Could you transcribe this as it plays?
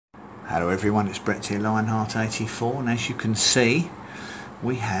Hello everyone, it's Brett here, Lionheart84, and as you can see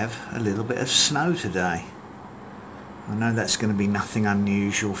we have a little bit of snow today. I know that's going to be nothing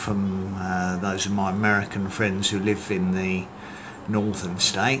unusual from those of my American friends who live in the northern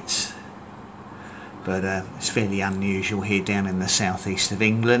states, but it's fairly unusual here down in the southeast of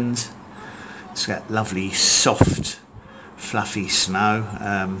England. It's got lovely soft fluffy snow,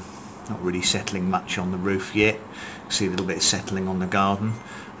 not really settling much on the roof yet. See a little bit settling on the garden,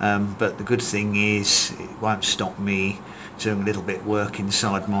 but the good thing is it won't stop me doing a little bit of work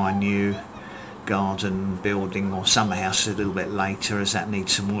inside my new garden building or summer house a little bit later, as that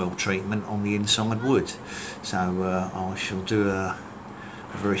needs some oil treatment on the inside wood. So I shall do a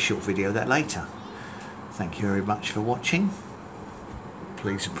very short video of that later. Thank you very much for watching.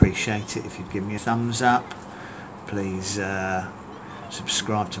 Please appreciate it if you'd give me a thumbs up. Please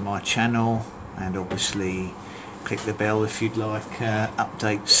subscribe to my channel, and obviously click the bell if you'd like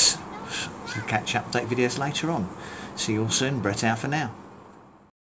updates to catch update videos later on. See you all soon. Brett out for now.